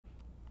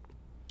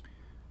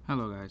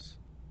Hello guys,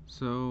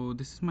 so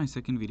this is my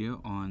second video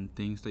on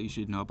things that you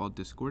should know about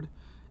Discord,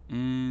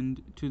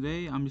 and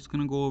today I'm just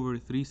gonna go over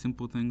 3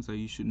 simple things that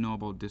you should know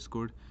about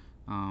Discord.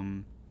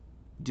 um,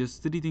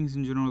 just 3 things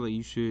in general that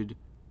you should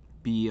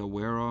be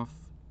aware of,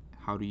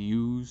 how to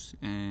use,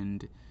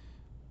 and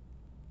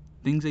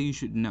things that you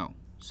should know.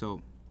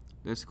 So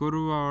let's go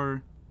to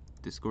our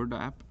Discord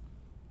app,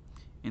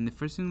 and the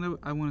first thing that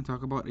I want to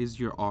talk about is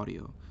your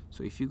audio.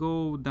 So if you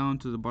go down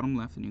to the bottom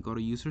left and you go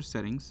to user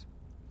settings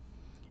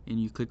and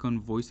you click on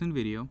voice and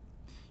video,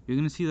 you're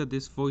going to see that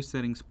this voice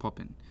settings pop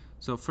in.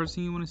 So first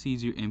thing you want to see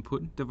is your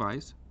input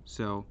device.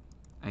 So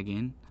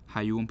again,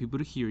 how you want people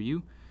to hear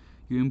you.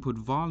 Your input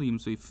volume,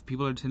 so if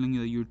people are telling you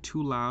that you're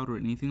too loud or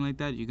anything like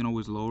that, you can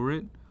always lower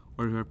it.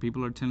 Or if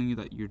people are telling you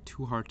that you're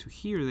too hard to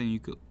hear, then you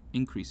could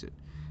increase it.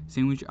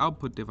 Same with your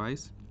output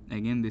device.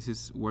 Again, this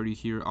is where you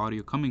hear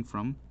audio coming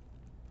from.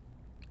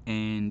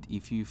 And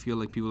if you feel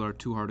like people are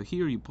too hard to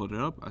hear, you put it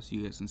up. As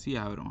you guys can see,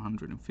 I have it on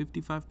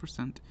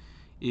 155%.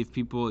 If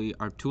people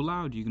are too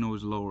loud, you can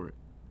always lower it.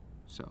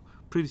 So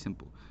pretty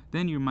simple.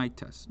 Then your mic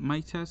test.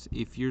 Mic test,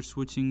 if you're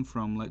switching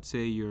from, let's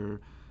say, your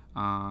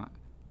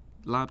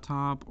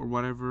laptop or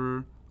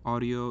whatever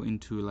audio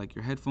into like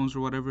your headphones or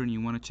whatever, and you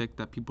want to check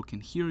that people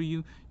can hear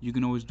you, you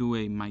can always do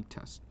a mic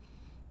test.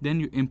 Then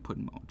your input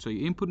mode. So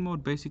your input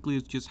mode basically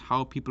is just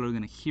how people are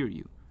going to hear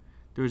you.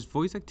 There's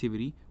voice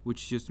activity,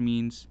 which just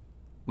means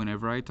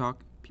whenever I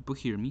talk, people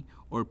hear me,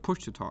 or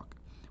push to talk,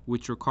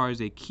 which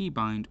requires a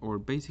keybind, or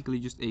basically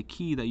just a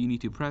key that you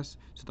need to press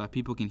so that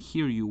people can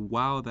hear you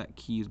while that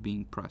key is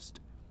being pressed.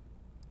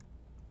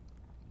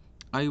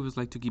 I always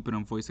like to keep it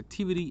on voice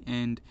activity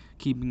and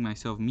keeping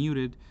myself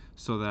muted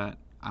so that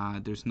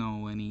there's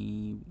no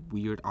any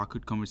weird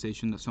awkward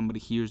conversation that somebody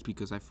hears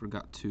because I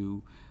forgot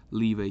to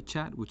leave a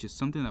chat, which is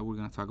something that we're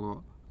going to talk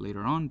about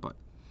later on. But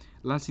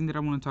last thing that I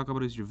want to talk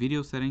about is your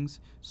video settings.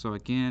 So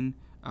again,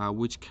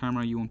 which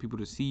camera you want people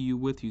to see you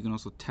with. You can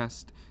also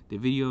test the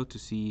video to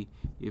see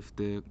if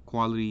the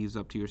quality is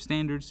up to your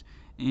standards.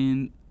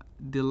 And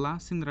the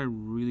last thing that I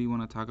really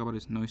want to talk about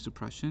is noise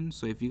suppression.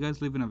 So if you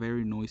guys live in a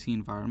very noisy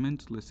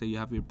environment, let's say you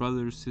have your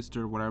brother,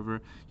 sister,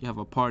 whatever, you have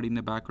a party in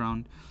the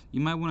background,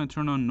 you might want to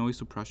turn on noise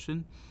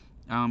suppression.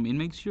 It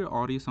makes your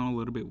audio sound a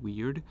little bit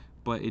weird,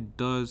 but it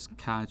does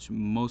catch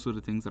most of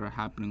the things that are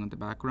happening in the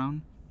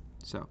background.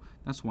 So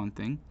that's one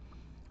thing.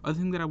 Other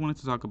thing that I wanted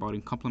to talk about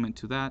in complement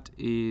to that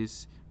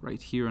is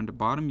right here on the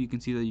bottom, you can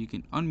see that you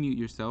can unmute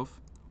yourself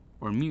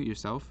or mute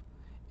yourself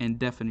and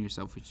deafen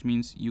yourself, which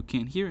means you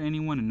can't hear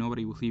anyone and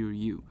nobody will hear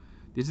you.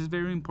 This is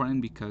very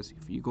important because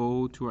if you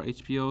go to our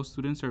HPO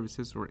student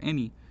services or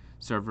any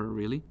server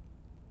really,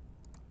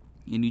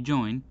 and you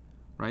join,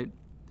 right?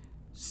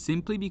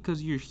 Simply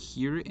because you're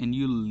here and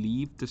you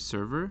leave the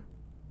server,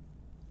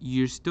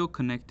 you're still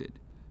connected.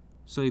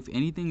 So if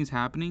anything is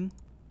happening,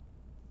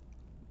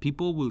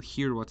 people will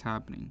hear what's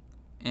happening,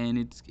 and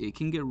it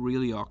can get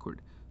really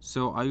awkward.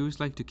 So I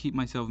always like to keep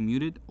myself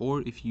muted,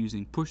 or if you're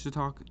using push to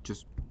talk,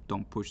 just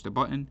don't push the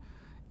button,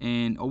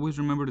 and always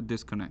remember to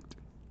disconnect.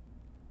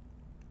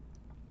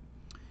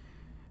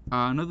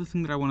 Another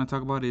thing that I want to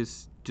talk about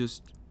is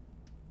just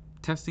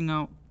testing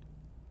out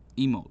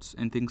emotes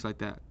and things like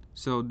that.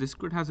 So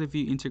Discord has a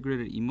few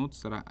integrated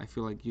emotes that I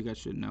feel like you guys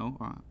should know,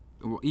 or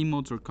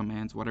emotes or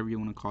commands, whatever you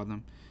want to call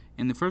them.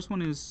 And the first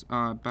one is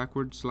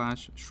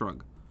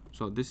 /shrug.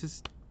 So this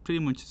is pretty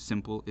much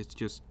simple. It's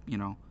just,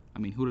 I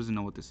mean, who doesn't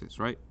know what this is,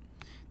 right?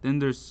 Then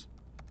there's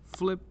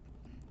flip.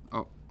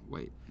 Oh,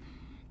 wait.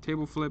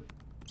 Table flip.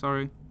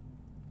 Sorry.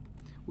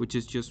 Which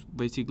is just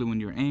basically when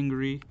you're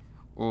angry,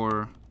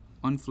 or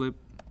unflip,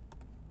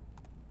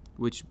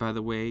 which, by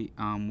the way,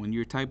 when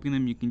you're typing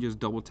them, you can just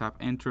double tap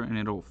enter and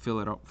it'll fill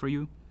it up for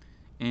you.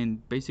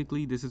 And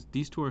basically,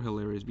 these two are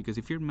hilarious because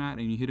if you're mad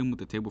and you hit them with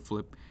the table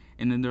flip,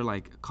 and then they're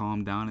like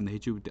calm down and they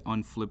hit you with the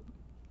unflip,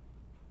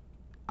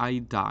 I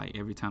die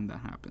every time that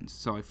happens.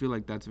 So I feel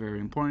like that's very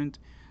important.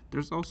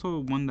 There's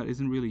also one that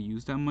isn't really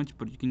used that much,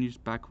 but you can use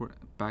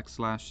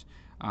backslash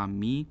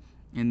me,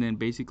 and then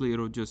basically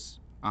it'll just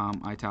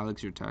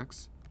italics your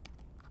text.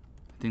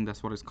 I think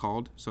that's what it's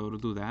called. So it'll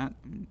do that.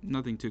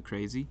 Nothing too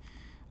crazy.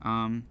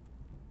 Um,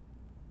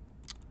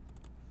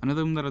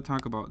 Another one that I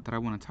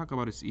want to talk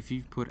about is if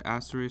you put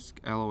asterisk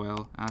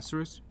lol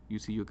asterisk, you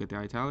see you get the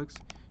italics.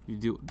 You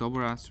do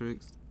double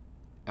asterisk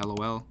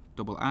lol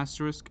double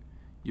asterisk,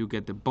 you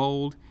get the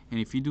bold. And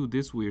if you do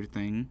this weird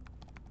thing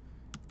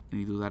and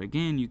you do that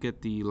again, you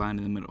get the line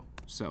in the middle.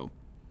 So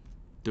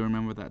do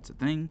remember that's a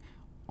thing.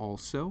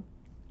 Also,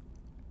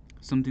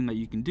 something that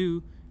you can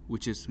do,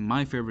 which is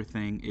my favorite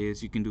thing,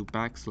 is you can do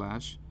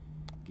backslash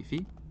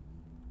Giphy.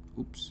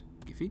 Oops,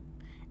 Giphy.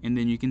 And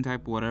then you can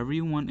type whatever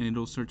you want and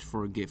it'll search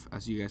for a GIF.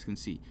 As you guys can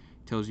see,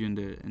 it tells you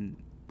in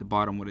the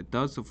bottom what it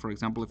does. So for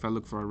example, if I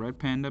look for a red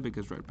panda,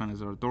 because red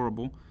pandas are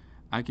adorable,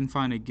 I can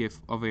find a GIF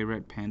of a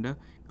red panda,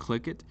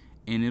 click it,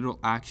 and it'll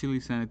actually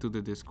send it to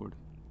the Discord.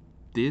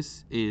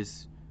 This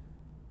is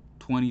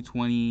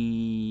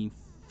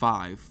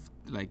 2025.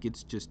 Like,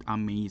 it's just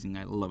amazing.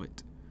 I love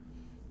it.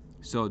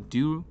 So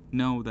do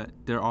know that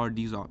there are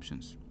these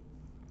options.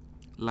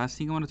 Last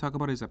thing I want to talk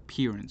about is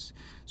appearance.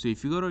 So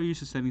if you go to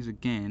user settings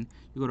again,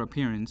 you go to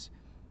appearance,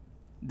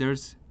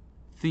 there's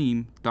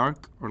theme,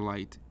 dark or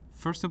light.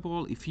 First of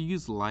all, if you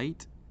use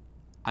light,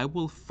 I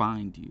will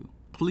find you.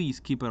 Please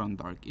keep it on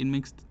dark. It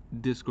makes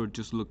Discord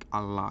just look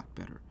a lot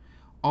better.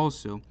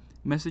 Also,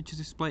 message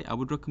display, I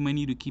would recommend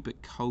you to keep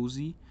it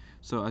cozy.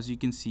 So as you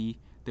can see,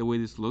 the way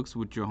this looks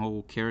with your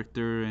whole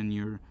character and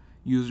your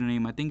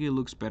username, I think it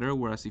looks better.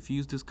 Whereas if you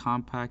use this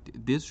compact,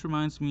 this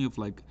reminds me of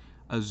like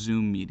a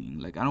Zoom meeting.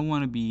 Like I don't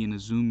want to be in a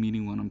Zoom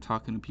meeting when I'm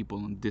talking to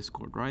people on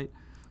Discord, right?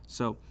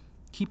 So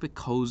keep it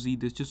cozy.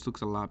 This just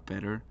looks a lot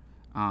better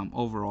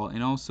overall.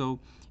 And also,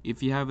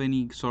 if you have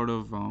any sort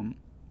of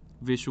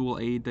visual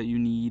aid that you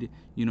need,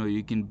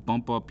 you can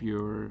bump up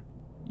your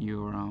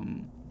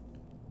um,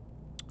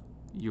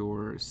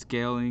 your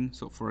scaling.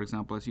 So for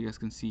example, as you guys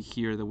can see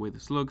here, the way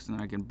this looks,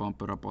 and I can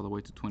bump it up all the way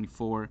to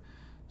 24.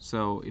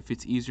 So if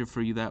it's easier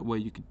for you that way,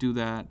 you could do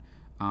that.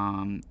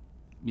 um,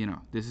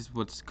 this is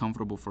what's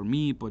comfortable for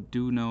me, but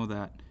do know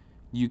that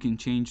you can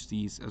change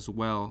these as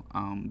well,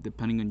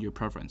 depending on your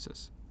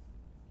preferences.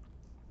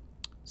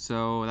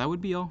 So that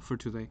would be all for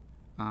today.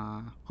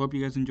 Hope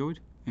you guys enjoyed,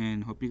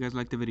 and hope you guys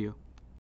liked the video.